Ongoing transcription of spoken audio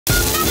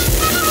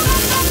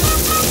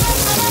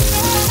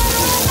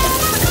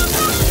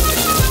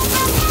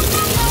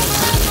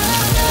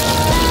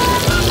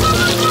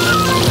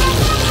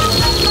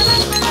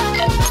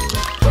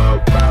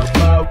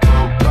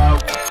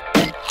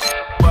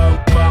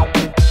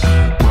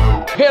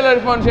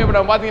Irfan shape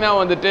நம்ம பாத்தீங்கன்னா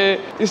வந்துட்டு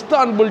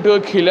இஸ்தான்புல்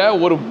டர்க்கில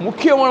ஒரு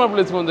முக்கியமான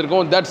பிளேஸ்க்கு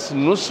வந்திருக்கோம். That's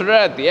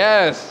Nusret.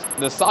 S,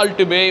 the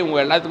SaltBae உங்க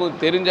எல்லாத்துக்கும்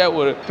தெரிஞ்ச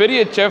ஒரு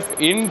பெரிய செஃப்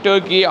இன்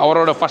டர்க்கி.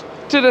 அவரோட ஃபர்ஸ்ட்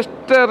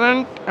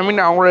ரெஸ்டாரண்ட், ஐ மீன்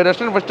அவங்களோட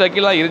ரெஸ்டாரண்ட் ஃபர்ஸ்ட்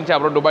டர்க்கிலாம் இருந்துச்சு,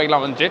 அப்புறம்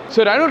துபாய்க்குலாம் வந்துச்சு. ஸோ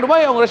நான்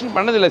துபாய் அவங்க ரெஸ்டாரண்ட்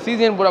பண்ணதில்லை,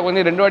 சீசன் பூரா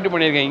கொஞ்சம் 2 வாட்டி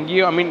பண்ணியிருக்கேன்.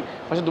 இங்கேயும் ஐ மீன்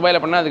ஃபர்ஸ்ட் துபாயில்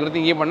பண்ணேன், அதுக்கடுத்து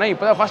இங்கேயும் பண்ணேன்.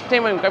 இப்போ தான் first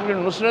time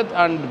complete Nusret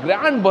and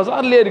grand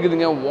பஜார்லேயே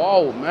இருக்குதுங்க.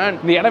 வாவ் மேன்,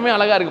 இந்த இடமே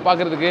அழகாக இருக்குது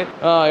பார்க்குறதுக்கு.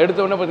 எடுத்த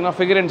உடனே பார்த்தீங்கன்னா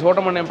ஃபிகரன்ஸ்,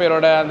 ஓட்டமன்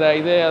எம்பையரோட அந்த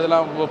இது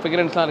அதெல்லாம்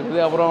ஃபிகரன்ஸ்லாம்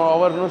இருக்குது. அப்புறம்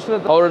அவர்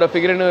Nusret அவரோட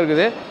ஃபிகரனும்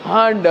இருக்குது.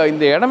 அண்ட்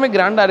இந்த இடமே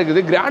கிராண்டாக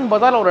இருக்குது. கிராண்ட்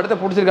பஜாரில் ஒரு இடத்த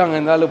பிடிச்சிருக்காங்க.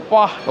 இந்த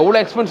ஆளுப்பா எவ்வளோ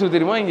எக்ஸ்பென்சிவ்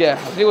தெரியுமா? இங்கே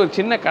அப்படியே ஒரு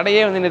சின்ன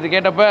கடையே வந்து நேற்று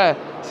கேட்டப்போ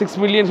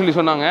 6 மில்லியன் சொல்லி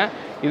சொன்னாங்க.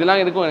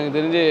 இதெல்லாம் எதுக்கும் எனக்கு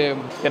தெரிஞ்சு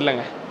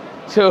தெரிலங்க.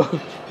 ஸோ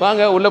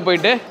வாங்க உள்ளே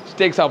போயிட்டு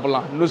ஸ்டேக்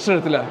சாப்பிட்லாம்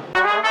Nusretல.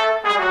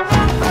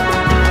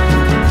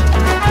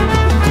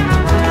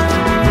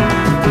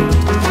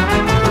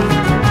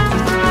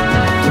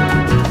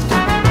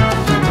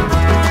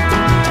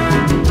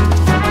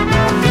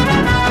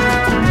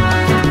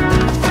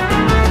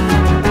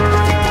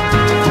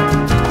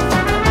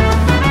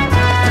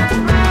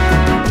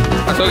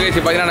 ஸோ கேஸ்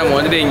பார்த்தீங்கன்னா நம்ம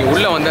வந்துட்டு இங்கே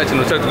உள்ளே வந்தாச்சு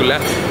Nusretக்குள்ளே.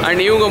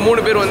 அண்ட் இவங்க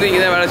 3 பேர் வந்து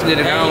இங்கே தான் வேலை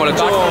செஞ்சுருக்காங்க. அவங்களை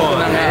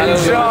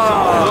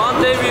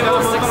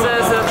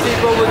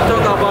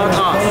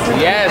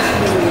எஸ்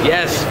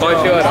எஸ் ஃபார்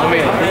ஷுர்.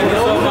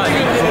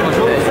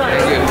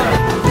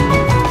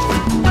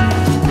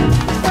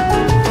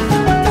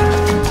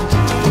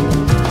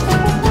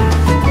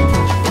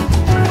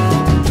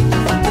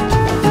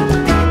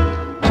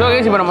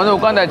 இப்போ நம்ம வந்து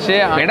உட்காந்தாச்சு.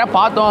 என்ன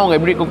பார்த்தோம் அவங்க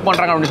எப்படி குக்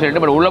பண்ணுறாங்க அப்படின்னு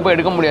சொல்லிட்டு, பட் உள்ளே போய்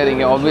எடுக்க முடியாது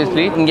இங்கே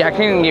ஆப்வியஸ்லி. இங்கே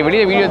ஆக்சுவலி இங்கே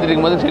வெளியே வீடியோ எடுத்துட்டு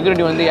இருக்கும்போது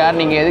செக்யூரிட்டி வந்து யார்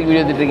நீங்கள் எதுக்கு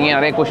வீடியோ எடுத்துட்டு இருக்கீங்க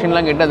நிறைய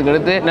கொஸ்டின்லாம் கேட்டு அதுக்கு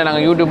அடுத்து இல்லை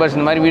நாங்கள் யூடியூபர்ஸ்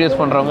இந்த மாதிரி வீடியோஸ்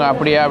பண்ணுறவங்க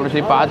அப்படியா அப்படின்னு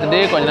சொல்லி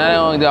பார்த்துட்டு கொஞ்ச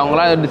நேரம் இது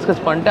அவங்களாம்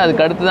டிஸ்கஸ் பண்ணிட்டு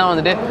அதுக்கு அடுத்து தான்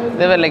வந்துட்டு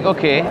தேவர் like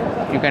okay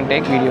you can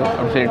take video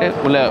அப்படின்னு சொல்லிட்டு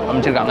உள்ளே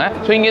அமைச்சிருக்காங்க.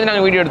 ஸோ இங்கேருந்து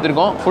நாங்கள் வீடியோ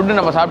எடுத்திருக்கோம். ஃபுட்டு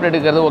நம்ம சாப்பிட்டு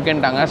எடுக்கிறது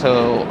ஓகேன்ட்டாங்க. ஸோ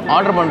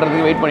ஆர்டர்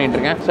பண்ணுறதுக்கு வெயிட் பண்ணிட்டு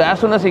இருக்கேன். So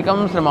as soon as it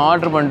comes நம்ம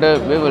ஆர்டர் பண்ணிட்டு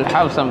we will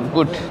have some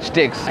good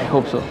steaks. I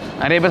hope so.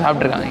 நிறைய பேர்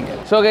சாப்பிட்ருக்காங்க இங்கே.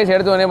 ஸோ கைஸ்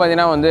எடுத்த உடனே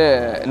பார்த்தீங்கன்னா வந்து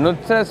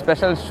Nusret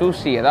ஸ்பெஷல்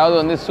சூஷி, அதாவது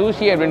வந்து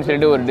சூஷி அப்படின்னு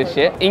சொல்லிட்டு ஒரு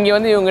டிஷ்ஷு. இங்கே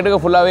வந்து இவங்ககிட்ட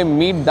ஃபுல்லாகவே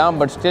மீட் தான்,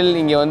 பட் ஸ்டில்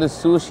இங்கே வந்து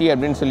சூஷி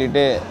அப்படின்னு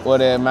சொல்லிட்டு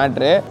ஒரு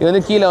மேட்ரு. இது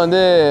வந்து கீழே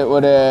வந்து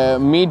ஒரு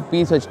மீட்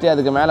பீஸ் வச்சுட்டு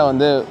அதுக்கு மேலே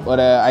வந்து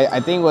ஒரு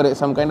ஐ திங்க் ஒரு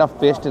சம் கைண்ட் ஆஃப்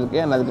பேஸ்ட்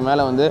இருக்குது. அண்ட் அதுக்கு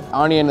மேலே வந்து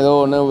ஆனியன் ஏதோ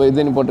ஒன்று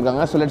இதுன்னு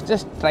போட்டிருக்காங்க. So let's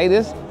just try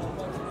this.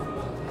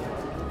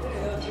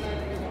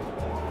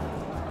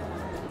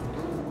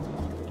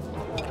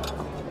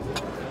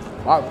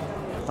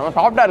 நம்ம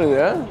சாஃப்டாக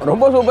இருக்குது,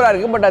 ரொம்ப சூப்பராக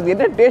இருக்குது. பட் அது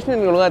என்ன டேஸ்ட்னு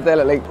எனக்கு ஒழுங்காக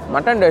தெரியல. லைக்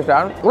மட்டன்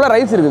டேஸ்ட்டாக உள்ள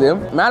ரைஸ் இருக்குது,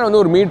 மேலே வந்து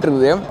ஒரு மீட்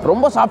இருக்குது,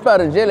 ரொம்ப சாஃப்டாக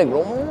இருந்துச்சு. லைக்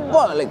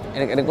ரொம்ப லைக்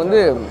எனக்கு வந்து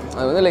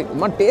அது வந்து லைக்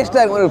ரொம்ப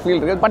டேஸ்ட்டாக இருக்கிற ஒரு ஃபீல்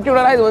இருக்குது.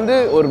 பர்டிகுலராக இது வந்து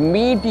ஒரு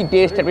மீட்டி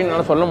டேஸ்ட் அப்படின்னு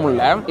என்னால் சொல்ல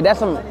முடியல. It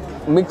has some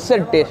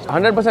mixed taste.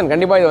 100%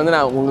 கண்டிப்பாக இது வந்து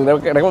நான்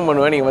உங்களுக்கு ரெக்கமெண்ட்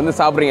பண்ணுவேன் நீங்கள் வந்து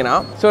சாப்பிட்றீங்கன்னா.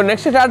 ஸோ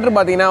நெக்ஸ்ட் ஸ்டார்டர்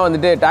பார்த்தீங்கன்னா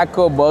வந்துட்டு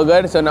டாக்கோ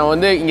பர்கர். ஸோ நான்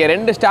வந்து இங்கே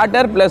 2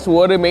 ஸ்டார்டர் ப்ளஸ்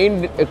ஒரு மெயின்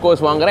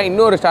கோர்ஸ் வாங்குறேன்.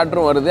 இன்னொரு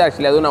ஸ்டார்டரும் வருது.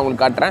 ஆக்சுவலி அதுவும் நான்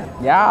உங்களுக்கு காட்டுறேன்.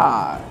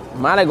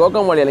 மேலே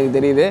கோகமாலி எனக்கு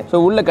தெரியுது. ஸோ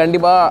உள்ளே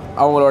கண்டிப்பாக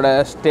அவங்களோட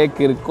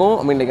ஸ்டேக் இருக்கும்,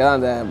 ஐ மீன் தான்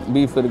அந்த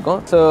பீஃப்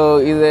இருக்கும். ஸோ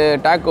இது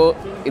டாக்கோ.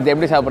 இது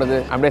எப்படி சாப்பிட்றது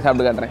அப்படியே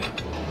சாப்பிட்டு காட்டுறேன்.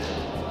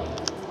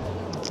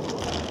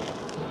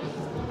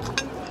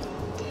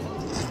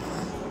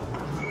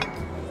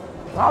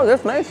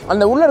 That's nice.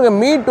 அந்த உள்ளே இருக்க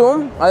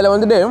மீட்டும் அதில்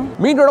வந்துட்டு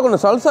மீட்டோட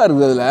கொஞ்சம் சல்சா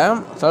இருக்குது.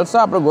 அதில் சல்சா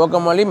அப்புறம்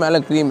கோகமாலி மேலே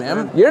க்ரீமு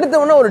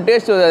எடுத்தவொன்னே ஒரு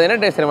டேஸ்ட் வருது. அது என்ன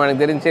டேஸ்ட்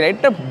எனக்கு தெரிஞ்சு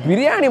லைட்டாக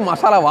பிரியாணி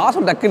மசாலா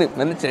வாசம் டக்குன்னு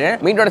வந்துச்சு.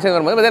 மீட்டோட சேர்ந்து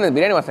வரும்போது பார்த்தீங்கன்னா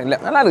பிரியாணி வாசம் இல்லை,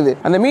 நல்லா இருக்குது.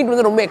 அந்த மீட்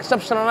வந்து ரொம்ப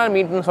எக்ஸப்ஷனலான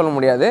மீட்னு சொல்ல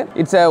முடியாது.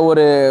 இட்ஸ்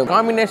ஒரு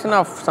combination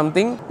of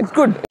something. It's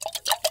good.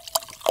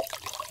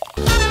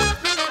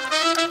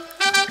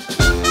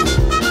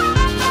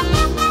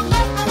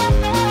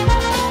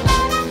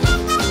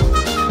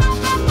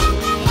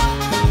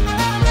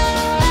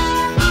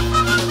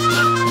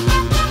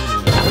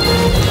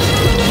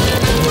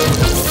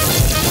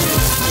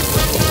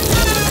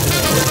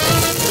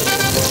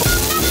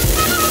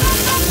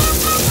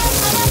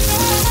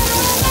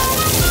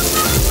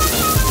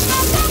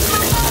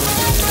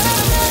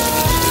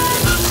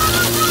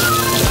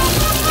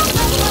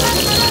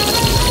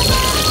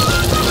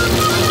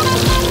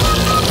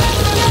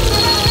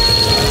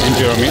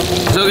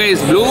 So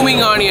guys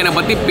blooming ஆனியனை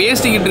பற்றி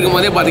பேசிக்கிட்டு இருக்கும்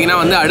போதே பார்த்தீங்கன்னா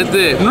வந்து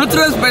அடுத்து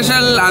Nusret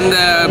ஸ்பெஷல் அந்த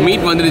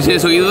மீட் வந்துருச்சு.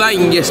 ஸோ இதுதான்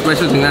இங்கே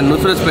ஸ்பெஷல்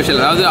Nusret ஸ்பெஷல்,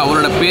 அதாவது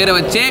அவரோட பேரை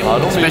வச்சே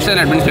ஸ்பெஷல்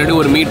அப்படின்னு சொல்லிட்டு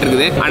ஒரு மீட்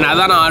இருக்குது. அண்ட்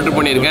அதான் நான் ஆர்டர்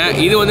பண்ணியிருக்கேன்.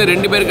 இது வந்து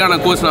 2 பேருக்கான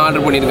கோர்ஸ் நான்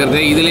ஆர்டர்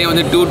பண்ணியிருக்கிறது. இதுலேயே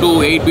வந்து 2 to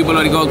 8 people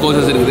வரைக்கும்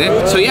கோர்சஸ் இருக்குது.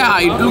 So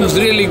it looks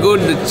really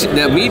good.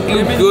 The meet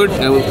look good.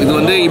 இது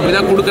வந்து இப்படி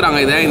தான் கொடுக்குறாங்க.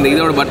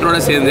 இதோட பட்டரோட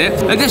சேர்ந்து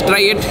ஜஸ்ட்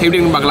ட்ரை இட்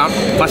எப்படின்னு பார்க்கலாம்.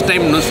 First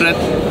time Nusret.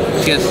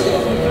 S,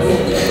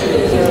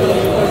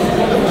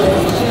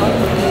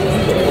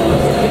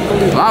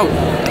 wow,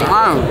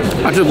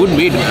 that's a good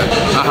meat.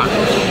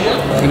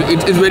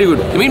 It's very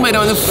good. The meat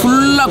வந்து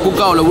ஃபுல்லாக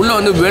குக் ஆகல, உள்ளே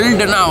வந்து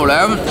வெல்டனா ஆகல.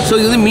 ஸோ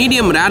இது வந்து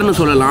மீடியம் ரேர்னு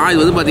சொல்லலாம்.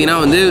 இது வந்து பார்த்தீங்கன்னா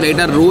வந்து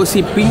லைட்டாக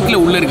ரோசி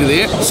பிங்க்கில் உள்ளே இருக்குது.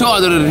 ஸோ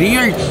அதோட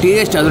ரியல்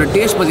டேஸ்ட்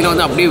பார்த்தீங்கன்னா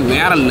வந்து அப்படியே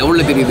வேற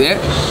லெவலில் தெரியுது.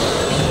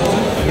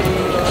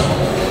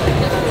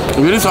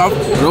 வெரி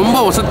சாஃப்ட், ரொம்ப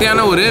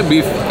வசதியான ஒரு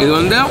பீஃப். இது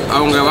வந்து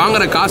அவங்க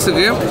வாங்குற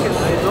காசுக்கு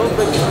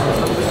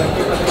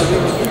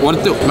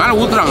ஒர்த்து. மேலே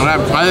ஊற்றுறாங்களே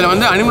அதில்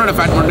வந்து அனிமலோட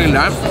ஃபேட் மட்டும்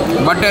இல்லை,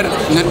 பட்டர்,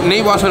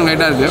 நெய் வாசம்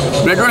லைட்டாக இருக்குது.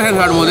 பிரெட்டோட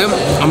சேர்ந்து சாப்பிடும்போது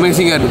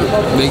அமேசிங்காக இருக்குது.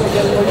 லைக்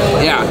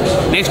யா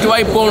நெக்ஸ்ட்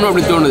வாய் போகணும்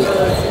அப்படி தோணுது.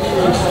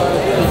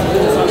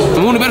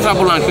 3 பேர்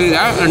சாப்பிடலாம். ஆக்சுவலி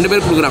 2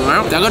 பேர் கொடுக்குறாங்க.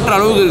 தகட்டுற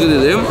அளவுக்கு இருக்குது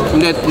இது.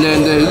 இந்த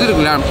இது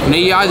இருக்குல்ல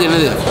நெய்யாது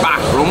என்னது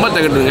ரொம்ப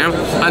தகட்டுங்க.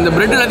 அந்த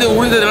பிரெட் எல்லாத்தையும்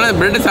உழுந்ததுனால அந்த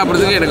பிரெட்டை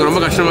சாப்பிட்றதுக்கு எனக்கு ரொம்ப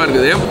கஷ்டமாக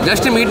இருக்குது.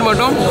 ஜஸ்ட் மீட்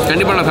மட்டும்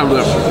கண்டிப்பாக நான்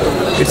சாப்பிடுவேன்.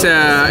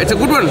 It's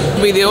good one.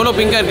 இப்போ இது எவ்வளோ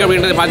பிங்காக இருக்குது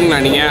அப்படின்றத பார்த்தீங்களா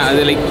நீங்கள்?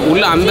 அது லைக்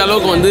உள்ள அந்த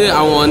அளவுக்கு வந்து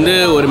அவங்க வந்து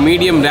ஒரு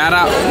மீடியம்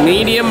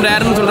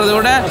ரேர்னு சொல்கிறத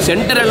விட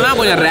சென்டரெல்லாம்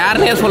கொஞ்சம்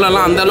ரேர்னே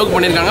சொல்லலாம். அந்த அளவுக்கு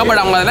பண்ணியிருக்காங்க.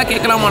 பட் அவங்க அதெல்லாம்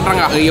கேட்கலாம்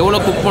மாட்டாங்க. எவ்வளோ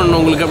குக் பண்ணணும்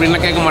உங்களுக்கு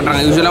அப்படின்லாம் கேட்க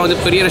மாட்டாங்க. யூஸ்வலாக வந்து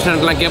பெரிய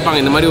ரெஸ்டாரண்ட்லாம் கேட்பாங்க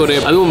இந்த மாதிரி ஒரு,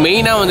 அதுவும்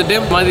மெயினாக வந்துட்டு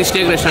மாதிரி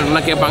ஸ்டேக்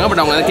ரெஸ்டாரண்ட்லாம் கேட்பாங்க.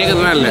 பட் அவங்க அதை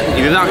கேட்கறதுலாம் இல்லை.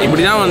 இதுதான்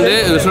இப்படி தான் வந்து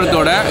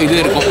ரெஸ்டாரண்ட்டோட இது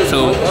இருக்கும். ஸோ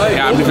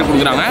அப்படி சொல்லி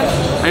கொடுக்குறாங்க.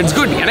 It's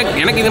good.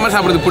 எனக்கு இந்த மாதிரி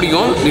சாப்பிட்றது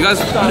பிடிக்கும். பிகாஸ்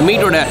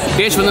மீட்டோட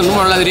டேஸ்ட் வந்து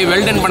ரொம்ப நல்லா தெரியும்.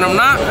 வெல்டன்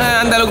பண்ணோம்னா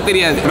அந்த அளவுக்கு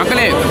தெரியாது.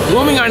 மக்களே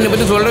ரோமிங் ஆனியனை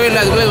பற்றி சொல்லவே இல்லை.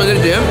 அதுக்குள்ளே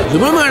வந்துட்டு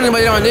ரோமிங் ஆனியன்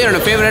பற்றி வந்து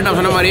என்னோட ஃபேவரட். நான்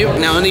சொன்ன மாதிரி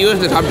நான் வந்து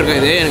யூஎஸில் சாப்பிட்ருக்கேன்.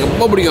 இது எனக்கு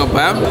ரொம்ப பிடிக்கும்.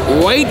 அப்போ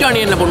ஒயிட்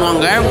ஆனியன்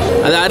பண்ணுவாங்க,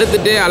 அதை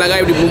அறுத்துட்டு அழகாக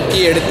இப்படி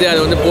முக்கி எடுத்து அதை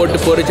வந்து போட்டு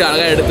பொரிச்சு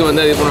அழகாக எடுத்து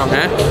வந்து இது பண்ணுவாங்க.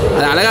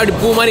 அது அழகாக அப்படி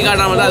பூ மாதிரி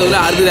காட்டாமல் தான்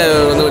அதுக்குள்ளே அறுத்து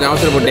வந்து கொஞ்சம்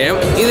அவசரப்பட்டு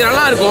இது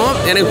நல்லாயிருக்கும்.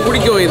 எனக்கு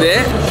பிடிக்கும். இது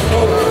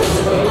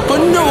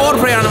கொஞ்சம் ஓவர்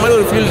ஃப்ரை ஆன மாதிரி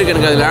ஒரு ஃபீல் இருக்குது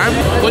எனக்கு. அதில்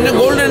கொஞ்சம்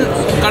கோல்டன்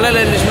கலரில்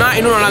இருந்துச்சுன்னா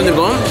இன்னும் நல்லா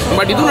இருந்திருக்கும்.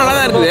 பட் இதுவும் நல்லா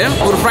தான் இருக்குது.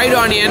 ஒரு ஃப்ரைடு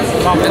ஆனியன்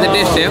அந்த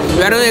டேஸ்ட்டு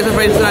வேறு எதுவும் எக்ஸ்ட்ரா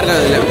ஃப்ரைஸ் தான்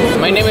இருக்காது அதில்.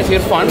 My name is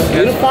Irfan.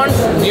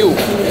 Irfan's view.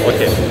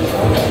 Okay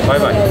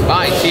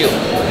bye. see you.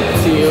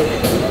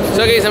 So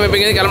okay நம்ம இப்போ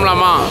இங்கே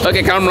கிளம்பலாமா?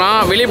 ஓகே கிளம்பலாம்.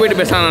 வெளியே போயிட்டு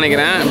பேசலாம்னு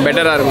நினைக்கிறேன்.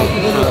 பெட்டராக இருக்கும்.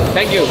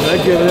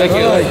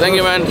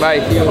 Thank you man.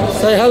 பாய்.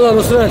 Say hello,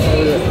 Nusret.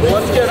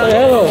 Say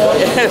hello.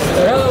 Yes.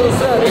 Hello,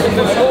 Nusret.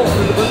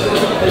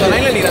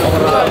 லைனில்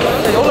நிற்கிறாங்களா?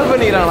 எவ்வளோ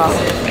பேர் நிற்கிறாங்களா?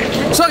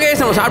 ஸோ கேஸ்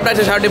நம்ம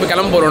சாப்பிட்டு இப்போ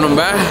கிளம்ப போகிறோம்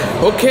நம்ம.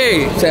 Okay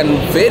sir,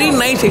 very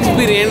nice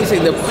experience.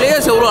 இந்த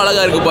பிளேஸ் எவ்வளோ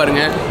அழகாக இருக்குது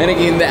பாருங்கள்.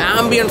 எனக்கு இந்த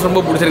ஆம்பியன்ஸ்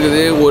ரொம்ப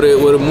பிடிச்சிருக்குது.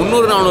 ஒரு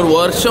 300-400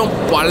 வருஷம்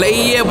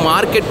பழைய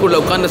மார்க்கெட்டுக்குள்ளே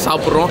உட்காந்து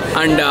சாப்பிட்றோம்.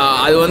 அண்ட்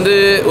அது வந்து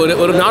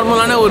ஒரு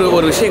நார்மலான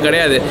ஒரு விஷயம்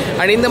கிடையாது.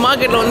 அண்ட் இந்த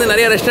மார்க்கெட்டில் வந்து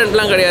நிறைய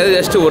ரெஸ்டாரண்ட்லாம் கிடையாது.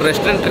 ஜஸ்ட் ஒரு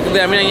ரெஸ்டாரண்ட் இருக்குது.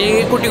 ஐ மீன்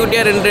இங்கே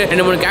குட்டியாக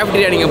 2-3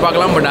 கேஃபிட்டீரியா நீங்கள்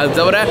பார்க்கலாம். பட் அது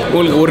தவிர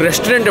உங்களுக்கு ஒரு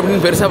ரெஸ்டாரண்ட்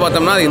அப்படின்னு பெருசாக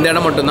பார்த்தோம்னா அது இந்த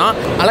இடம் மட்டும்தான்.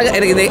 அழகாக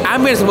எனக்கு இந்த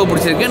ஆம்பியன்ஸ் ரொம்ப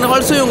பிடிச்சிருக்கு. அண்ட்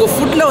ஆல்சோ இவங்க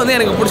ஃபுட்டில் வந்து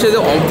எனக்கு பிடிச்சது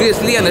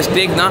ஆப்வியஸ்லி அந்த ஸ்டேக்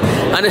தான்.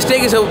 அந்த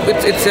stack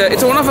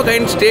it's one of a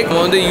kind stack.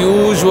 நம்ம வந்து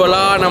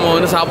யூஸ்வலாக நம்ம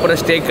வந்து சாப்பிட்ற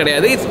ஸ்டேக்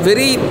கிடையாது. It's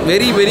very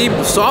very very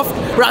soft.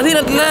 But அதே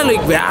நேரத்தில்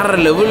லைக் வேறு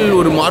லெவல்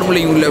ஒரு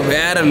மார்பிளிங் உள்ள,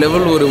 வேறு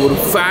லெவல் ஒரு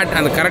ஃபேட்,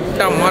 அந்த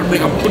கரெக்டாக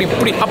மார்பிளிங்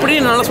அப்படி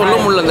என்னால் சொல்ல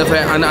முடியல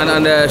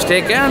அந்த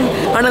ஸ்டேக்கை.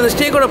 அண்ட் அந்த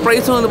ஸ்டேக்கோட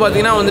ப்ரைஸும் வந்து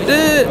பார்த்தீங்கன்னா வந்துட்டு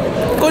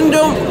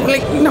கொஞ்சம்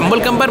லைக்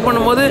நம்மளுக்கு கம்பேர்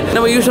பண்ணும்போது,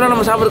 நம்ம யூஸ்வலாக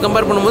நம்ம சாப்பிட்றது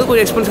கம்பேர் பண்ணும்போது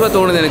கொஞ்சம் எக்ஸ்பென்சிவாக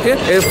தோணுது எனக்கு.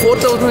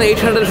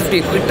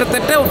 4850,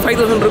 கிட்டத்தட்ட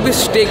 5000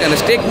 ருபீஸ் ஸ்டேக். அந்த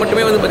ஸ்டேக்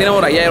மட்டுமே வந்து பார்த்தீங்கன்னா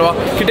ஒரு 5000 ரூபா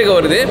கிட்டக்க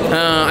வருது.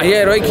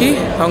 5000 ரூபாய்க்கு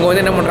அவங்க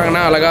வந்து என்ன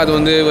பண்ணுறாங்கன்னா அழகாக அது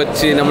வந்து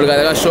வச்சு நம்மளுக்கு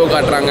அழகாக ஷோ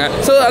காட்டுறாங்க.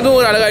 ஸோ அதுவும்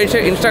ஒரு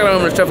அழகாக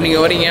இன்ஸ்டாகிராம் ஸ்டஃப்.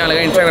 நீங்கள் வரீங்க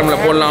அழகாக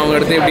இன்ஸ்டாகிராமில் போடலாம். அவங்க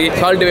எடுத்து எப்படி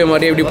SaltBae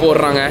மாதிரி எப்படி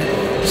போடுறாங்க.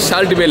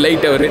 SaltBae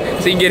லைட் அவர்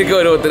இங்கே இருக்க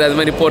ஒருத்தர் அது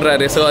மாதிரி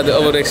போடுறாரு. ஸோ அது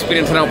ஒரு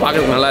எக்ஸ்பீரியன்ஸ் நான்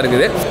பார்க்குறதுக்கு நல்லா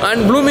இருக்குது.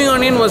 And blooming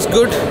onion was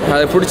good.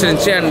 அது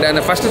பிடிச்சிருந்துச்சு. அண்ட்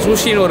அந்த ஃபஸ்ட்டு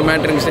சூஷின்னு ஒரு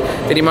மேட்ரு இருந்துச்சு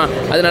தெரியுமா,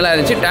 அது நல்லா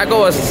இருந்துச்சு. டாக்கோ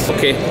வாஸ்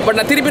ஓகே. பட்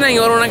நான் திருப்பி நான்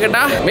இங்கே வருவேன்னா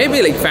கேட்டால் மேபி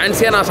லைக்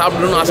ஃபேன்சியாக நான்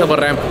சாப்பிடணும்னு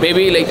ஆசைப்பட்றேன்.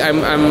 Maybe like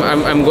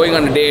I'm going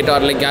on date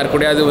R like யார்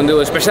கூடயாவது வந்து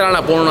ஒரு ஸ்பெஷலாக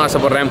நான் போகணும்னு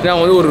ஆசைப்பட்றேன்.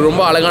 நான் வந்து ஒரு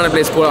ரொம்ப அழகான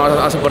பிளேஸ் போக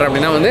ஆசைப்பட்றேன்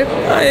அப்படின்னா வந்து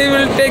I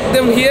will take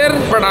them here.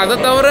 But அதை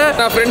தவிர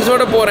நான்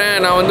ஃப்ரெண்ட்ஸோடு போகிறேன்,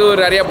 நான் வந்து ஒரு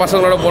நிறைய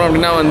பசங்களோட போகிறோம்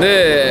அப்படின்னா வந்து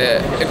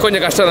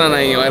கொஞ்சம் கஷ்டம் தான்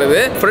நான் இங்கே வருது.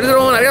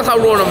 ஃப்ரெண்ட்ஸோட நிறையா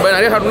சாப்பிடுவோம். நம்ம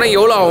நிறையா சாப்பிட்டோம்னா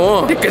எவ்வளோ ஆகும்?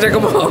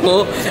 எக்கச்சக்கமாக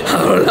ஆகும்.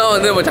 அதெல்லாம்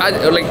வந்து நம்ம சார்ஜ்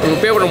லைக்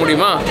பே பண்ண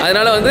முடியுமா?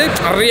 அதனால வந்து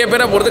நிறைய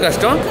பேராக போகிறது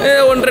கஷ்டம்.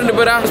 1-2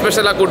 பேராக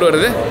ஸ்பெஷலாக கூட்டு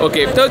வருது.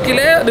 Okay,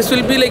 டர்க்கியில் this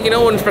will be like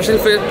one special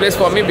place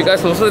for me.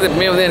 Because Nusrat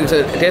எப்பவுமே வந்து எனக்கு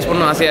டேஸ்ட்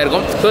பண்ணணும் ஆசையாக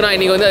இருக்கும். ஸோ நான்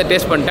இன்றைக்கி வந்து அதை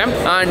டேஸ்ட் பண்ணிட்டேன்.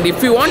 And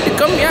if you want to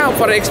come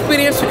for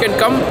experience you can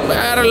come.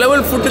 வேறு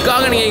லெவல்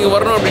ஃபுட்டுக்காக நீங்கள் இங்கே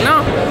வரணும் அப்படின்னா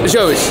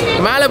விஷ்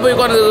மேலே போய்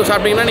உட்காந்து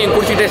சாப்பிட்டீங்கன்னா நீங்கள்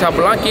குடிச்சிட்டே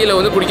சாப்பிட்லாம், கீழே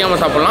வந்து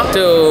குடிக்காமல் சாப்பிட்லாம்.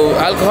 ஸோ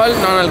ஆல்கஹால்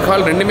நான்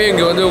ஆல்கஹால் ரெண்டுமே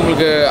இங்கே வந்து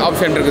உங்களுக்கு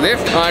ஆப்ஷன் இருக்குது.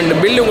 அண்ட்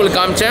பில் உங்களுக்கு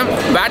காமிச்சேன்.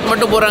 பேட்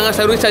மட்டும் போடுறாங்க,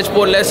 சர்வீஸ் சார்ஜ்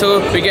போடல. ஸோ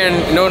வி கேன்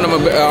நம்ம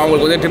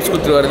அவங்களுக்கு வந்து டிப்ஸ்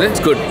கொடுத்துட்டு வருது.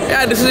 It's good.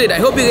 This is it. I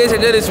hope you guys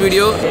enjoy this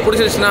video.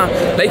 பிடிச்சிருச்சுன்னா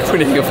like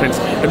பண்ணுங்க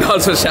ஃப்ரெண்ட்ஸ், அண்ட்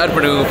ஆல்சோ ஷேர்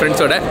பண்ணுங்க உங்கள்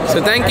ஃப்ரெண்ட்ஸோட. So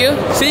thank you.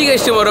 See you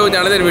guys tomorrow with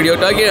another video.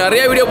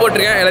 நிறைய வீடியோ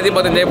போட்டிருக்கேன், எல்லாத்தையும்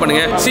பார்த்து என்ஜாய்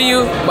பண்ணுங்க. See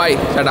you. Bye.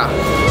 டாடா.